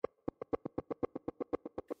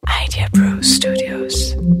Pro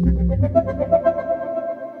Studios.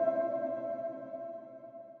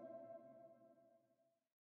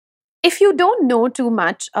 If you don't know too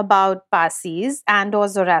much about Parsis and or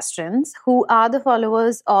Zoroastrians, who are the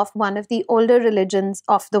followers of one of the older religions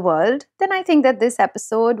of the world, then I think that this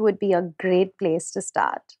episode would be a great place to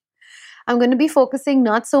start. I'm going to be focusing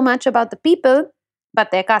not so much about the people,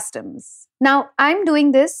 but their customs. Now, I'm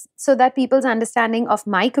doing this so that people's understanding of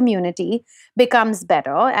my community becomes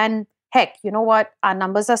better. And heck, you know what? Our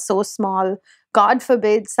numbers are so small. God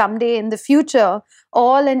forbid someday in the future,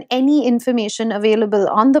 all and any information available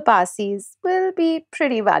on the Parsis will be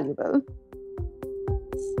pretty valuable.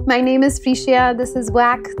 My name is Frisia. This is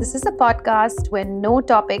Whack. This is a podcast where no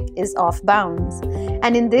topic is off bounds.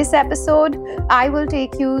 And in this episode, I will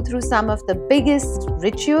take you through some of the biggest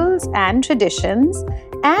rituals and traditions.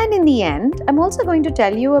 And in the end, I'm also going to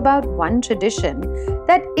tell you about one tradition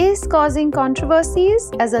that is causing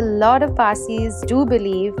controversies, as a lot of Parsis do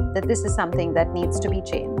believe that this is something that needs to be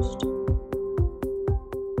changed.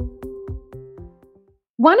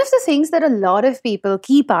 One of the things that a lot of people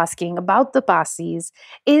keep asking about the Parsis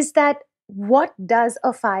is that what does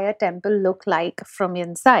a fire temple look like from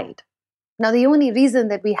inside? Now, the only reason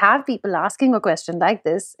that we have people asking a question like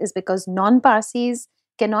this is because non-Parsis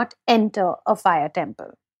cannot enter a fire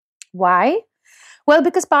temple. Why? Well,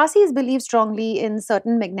 because Parsis believe strongly in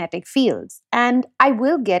certain magnetic fields, and I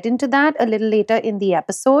will get into that a little later in the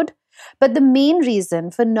episode. But the main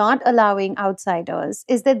reason for not allowing outsiders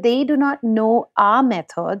is that they do not know our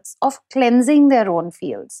methods of cleansing their own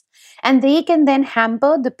fields, and they can then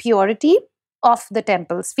hamper the purity of the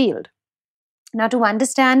temple's field. Now, to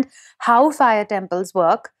understand how fire temples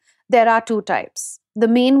work, there are two types. The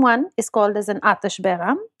main one is called as an Atish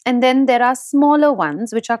Behram, and then there are smaller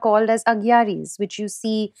ones which are called as Agyaris, which you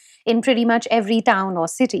see in pretty much every town or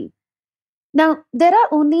city. Now, there are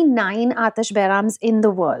only 9 Atish Behrams in the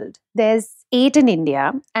world. There's 8 in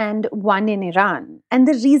India and 1 in Iran. And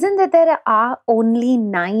the reason that there are only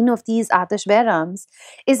 9 of these Atish Behrams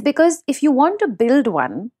is because if you want to build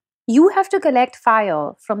one, you have to collect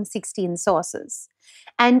fire from 16 sources.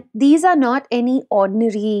 And these are not any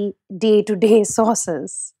ordinary day-to-day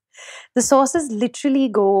sources. The sources literally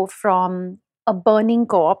go from a burning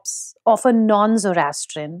corpse of a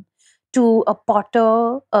non-Zoroastrian to a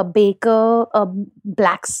potter, a baker, a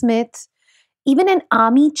blacksmith, even an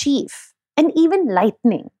army chief, and even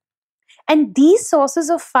lightning. And these sources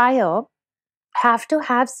of fire have to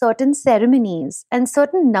have certain ceremonies and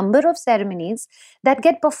certain number of ceremonies that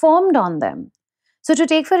get performed on them. So to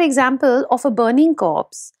take, for example, of a burning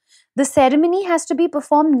corpse, the ceremony has to be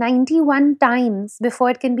performed 91 times before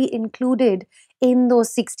it can be included in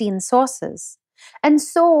those 16 sources. And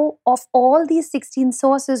so, of all these 16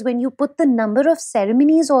 sources, when you put the number of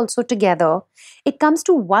ceremonies also together, it comes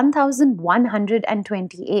to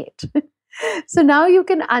 1,128. So now you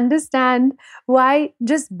can understand why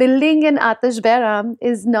just building an Atish Behram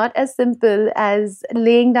is not as simple as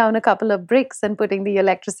laying down a couple of bricks and putting the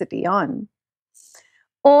electricity on.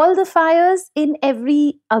 All the fires in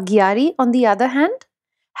every Agyari, on the other hand,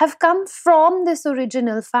 have come from this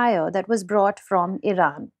original fire that was brought from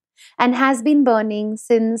Iran and has been burning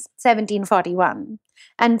since 1741.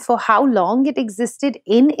 And for how long it existed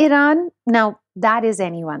in Iran, now that is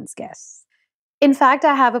anyone's guess. In fact,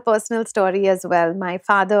 I have a personal story as well. My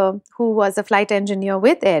father, who was a flight engineer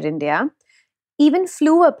with Air India, even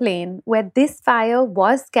flew a plane where this fire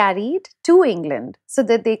was carried to England so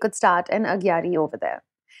that they could start an Agyari over there.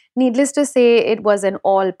 Needless to say, it was an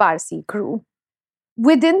all-Parsi crew.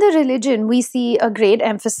 Within the religion, we see a great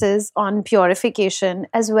emphasis on purification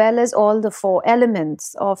as well as all the 4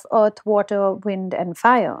 elements of earth, water, wind, and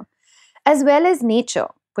fire, as well as nature,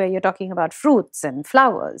 where you're talking about fruits and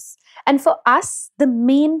flowers. And for us, the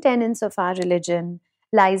main tenets of our religion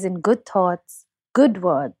lies in good thoughts, good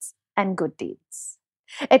words, and good deeds.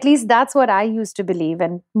 At least that's what I used to believe,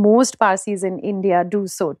 and most Parsis in India do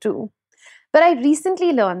so too. But I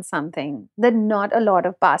recently learned something that not a lot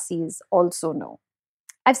of Parsis also know.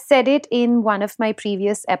 I've said it in one of my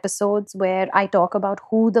previous episodes where I talk about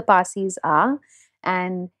who the Parsis are.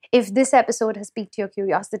 And if this episode has piqued your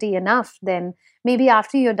curiosity enough, then maybe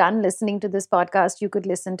after you're done listening to this podcast, you could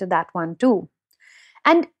listen to that one too.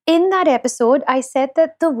 And in that episode, I said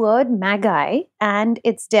that the word magi and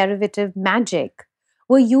its derivative magic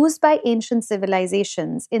were used by ancient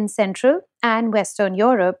civilizations in Central and Western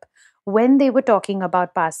Europe when they were talking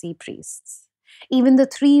about Parsi priests. Even the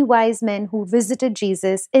 3 wise men who visited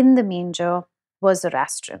Jesus in the manger were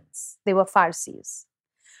Zoroastrians. They were Parsis.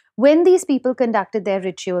 When these people conducted their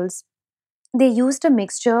rituals, they used a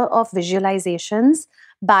mixture of visualizations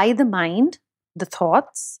by the mind, the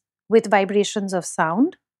thoughts, with vibrations of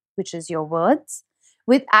sound, which is your words,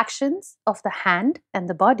 with actions of the hand and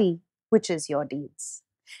the body, which is your deeds.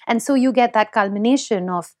 And so you get that culmination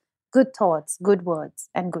of good thoughts, good words,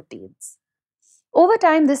 and good deeds. Over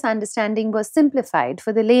time, this understanding was simplified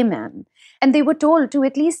for the layman, and they were told to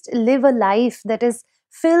at least live a life that is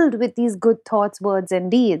filled with these good thoughts, words,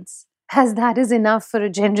 and deeds, as that is enough for a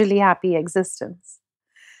generally happy existence.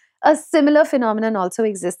 A similar phenomenon also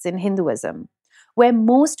exists in Hinduism, where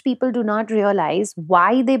most people do not realize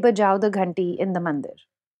why they bajao the ghanti in the mandir.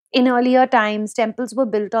 In earlier times, temples were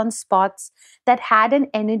built on spots that had an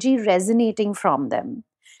energy resonating from them.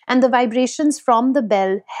 And the vibrations from the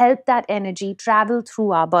bell helped that energy travel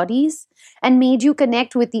through our bodies and made you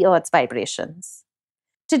connect with the earth's vibrations.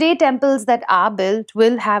 Today, temples that are built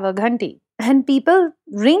will have a ghanti, and people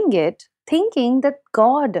ring it thinking that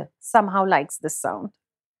God somehow likes this sound.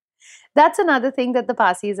 That's another thing that the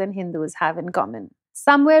Parsis and Hindus have in common.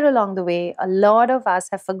 Somewhere along the way, a lot of us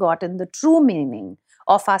have forgotten the true meaning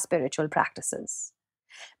of our spiritual practices.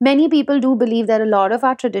 Many people do believe that a lot of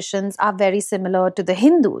our traditions are very similar to the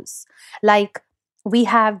Hindus, like we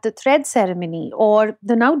have the thread ceremony or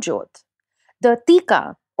the Navjot, the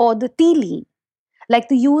Tika or the Tili, like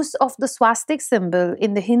the use of the swastik symbol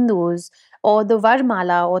in the Hindus, or the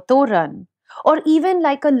Varmala or Toran, or even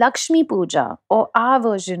like a Lakshmi Puja or our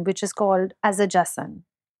version, which is called as a Jasan,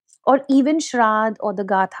 or even Shrad or the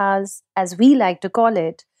Gathas, as we like to call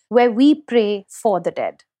it, where we pray for the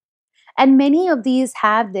dead. And many of these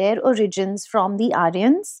have their origins from the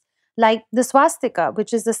Aryans, like the swastika,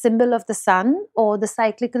 which is the symbol of the sun or the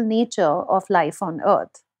cyclical nature of life on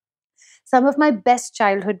earth. Some of my best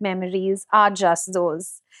childhood memories are just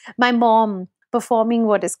those. My mom performing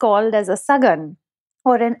what is called as a sagan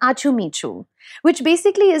or an achumichu, which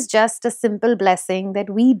basically is just a simple blessing that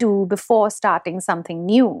we do before starting something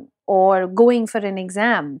new or going for an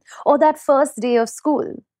exam or that first day of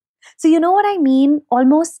school. So, you know what I mean?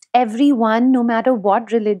 Almost everyone, no matter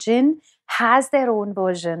what religion, has their own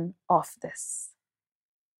version of this.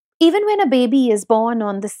 Even when a baby is born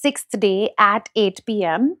on the sixth day at 8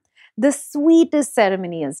 p.m., the sweetest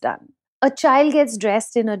ceremony is done. A child gets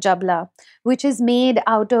dressed in a jabla, which is made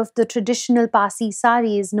out of the traditional Parsi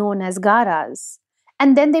saris known as garas.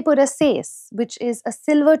 And then they put a sais, which is a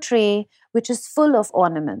silver tray which is full of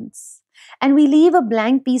ornaments. And we leave a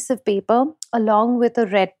blank piece of paper along with a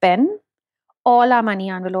red pen. All our money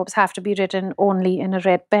envelopes have to be written only in a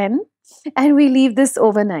red pen. And we leave this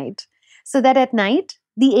overnight so that at night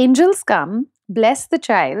the angels come, bless the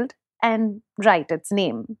child, and write its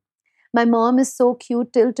name. My mom is so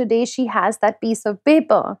cute till today, she has that piece of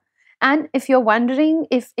paper. And if you're wondering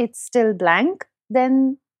if it's still blank,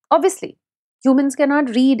 then obviously humans cannot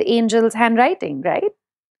read angels' handwriting, right?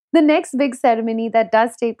 The next big ceremony that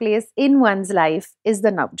does take place in one's life is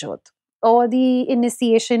the Navjot, or the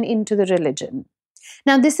initiation into the religion.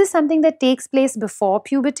 Now, this is something that takes place before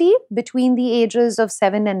puberty, between the ages of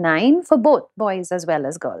 7 and 9, for both boys as well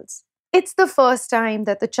as girls. It's the first time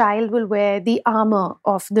that the child will wear the armor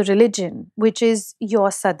of the religion, which is your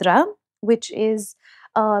sadra, which is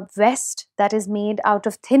a vest that is made out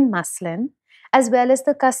of thin muslin, as well as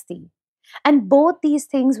the kasti. And both these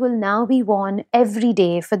things will now be worn every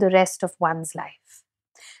day for the rest of one's life.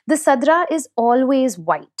 The sadra is always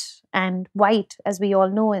white, and white, as we all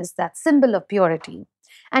know, is that symbol of purity.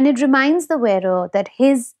 And it reminds the wearer that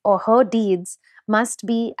his or her deeds must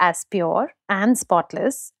be as pure and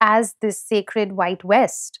spotless as this sacred white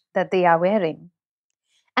vest that they are wearing.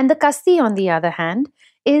 And the kasti, on the other hand,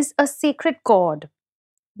 is a sacred cord,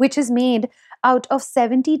 which is made out of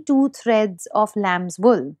 72 threads of lamb's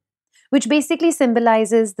wool, which basically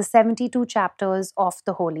symbolizes the 72 chapters of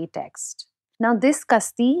the holy text. Now, this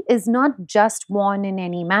kasti is not just worn in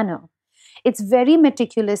any manner. It's very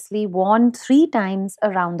meticulously worn 3 times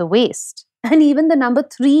around the waist. And even the number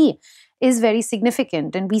 3 is very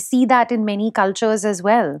significant. And we see that in many cultures as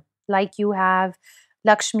well. Like you have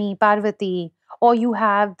Lakshmi, Parvati, or you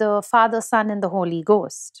have the Father, Son, and the Holy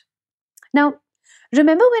Ghost. Now,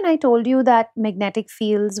 remember when I told you that magnetic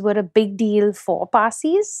fields were a big deal for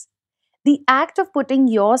Parsis? The act of putting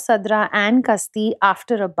your sadra and kasti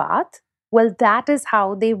after a bath, well, that is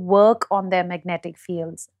how they work on their magnetic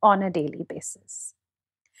fields on a daily basis.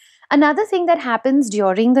 Another thing that happens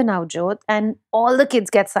during the Navjot, and all the kids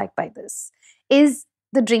get psyched by this, is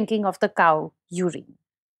the drinking of the cow urine.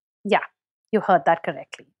 Yeah, you heard that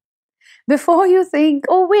correctly. Before you think,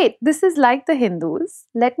 oh wait, this is like the Hindus,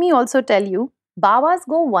 let me also tell you, Babas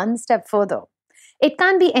go one step further. It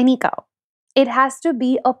can't be any cow. It has to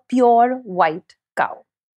be a pure white cow.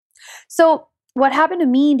 So, what happened to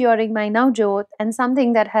me during my Navjot, and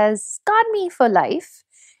something that has scarred me for life,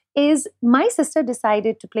 is my sister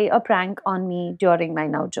decided to play a prank on me during my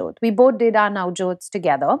Navjot. We both did our Navjots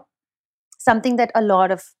together, something that a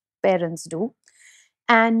lot of parents do.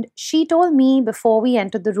 And she told me before we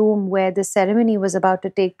entered the room where the ceremony was about to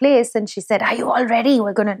take place, and she said, "Are you all ready?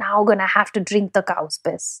 We're gonna have to drink the cow's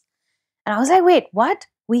piss." And I was like, "Wait, what?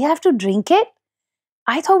 We have to drink it?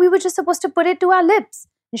 I thought we were just supposed to put it to our lips."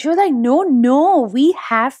 And she was like, No, we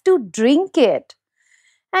have to drink it.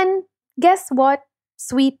 And guess what?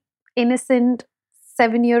 Sweet, innocent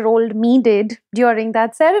 7-year-old me did during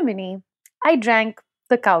that ceremony. I drank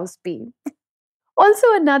the cow's pee. Also,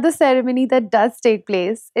 another ceremony that does take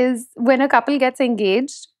place is when a couple gets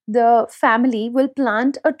engaged, the family will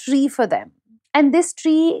plant a tree for them. And this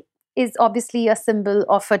tree is obviously a symbol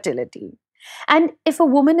of fertility. And if a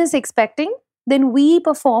woman is expecting, then we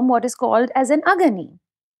perform what is called as an agani,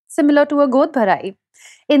 similar to a god bharai,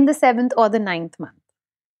 in the 7th or the 9th month.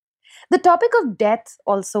 The topic of death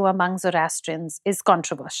also among Zoroastrians is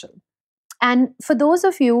controversial. And for those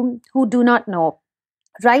of you who do not know,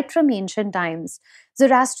 right from ancient times,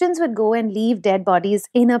 Zoroastrians would go and leave dead bodies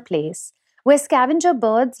in a place where scavenger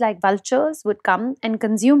birds like vultures would come and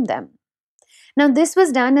consume them. Now, this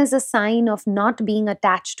was done as a sign of not being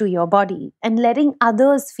attached to your body and letting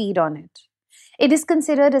others feed on it. It is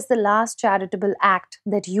considered as the last charitable act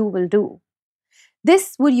that you will do.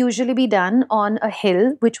 This would usually be done on a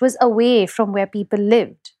hill which was away from where people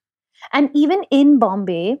lived. And even in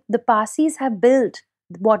Bombay, the Parsis have built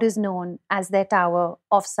what is known as their Tower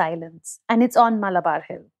of Silence, and it's on Malabar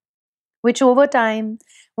Hill, which over time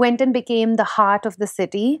went and became the heart of the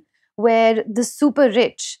city where the super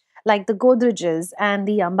rich, like the Godrejas and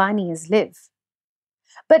the Ambanis, live.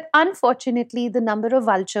 But unfortunately, the number of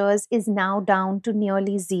vultures is now down to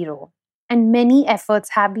nearly zero. And many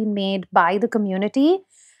efforts have been made by the community.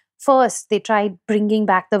 First, they tried bringing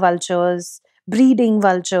back the vultures, breeding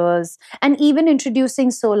vultures, and even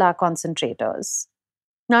introducing solar concentrators.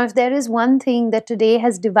 Now, if there is one thing that today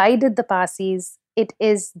has divided the Parsis, it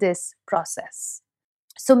is this process.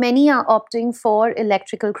 So many are opting for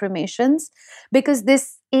electrical cremations because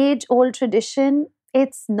this age-old tradition,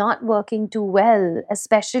 it's not working too well,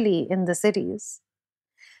 especially in the cities.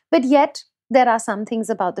 But yet, there are some things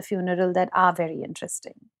about the funeral that are very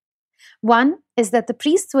interesting. One is that the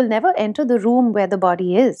priests will never enter the room where the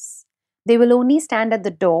body is. They will only stand at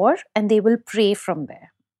the door and they will pray from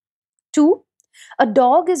there. Two, a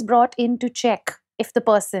dog is brought in to check if the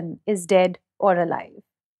person is dead or alive.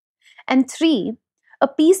 And three, a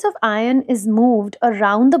piece of iron is moved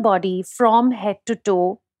around the body from head to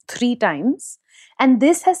toe 3 times. And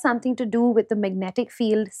this has something to do with the magnetic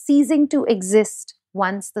field ceasing to exist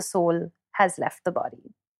once the soul has left the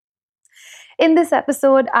body. In this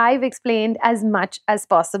episode, I've explained as much as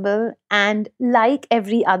possible, and like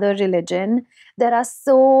every other religion, there are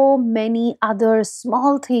so many other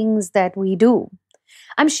small things that we do.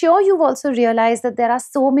 I'm sure you've also realized that there are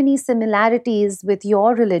so many similarities with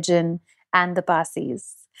your religion and the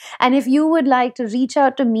Parsis. And if you would like to reach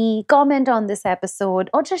out to me, comment on this episode,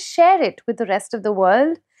 or just share it with the rest of the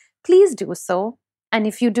world, please do so. And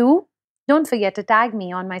if you do, don't forget to tag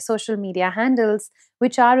me on my social media handles,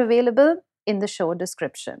 which are available in the show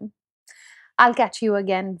description. I'll catch you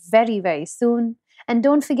again very, very soon. And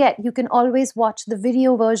don't forget, you can always watch the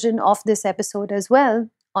video version of this episode as well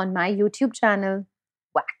on my YouTube channel,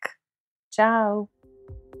 Whack. Ciao.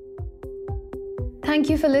 Thank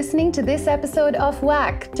you for listening to this episode of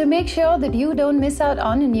Whack. To make sure that you don't miss out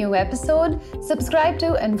on a new episode, subscribe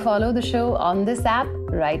to and follow the show on this app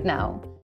right now.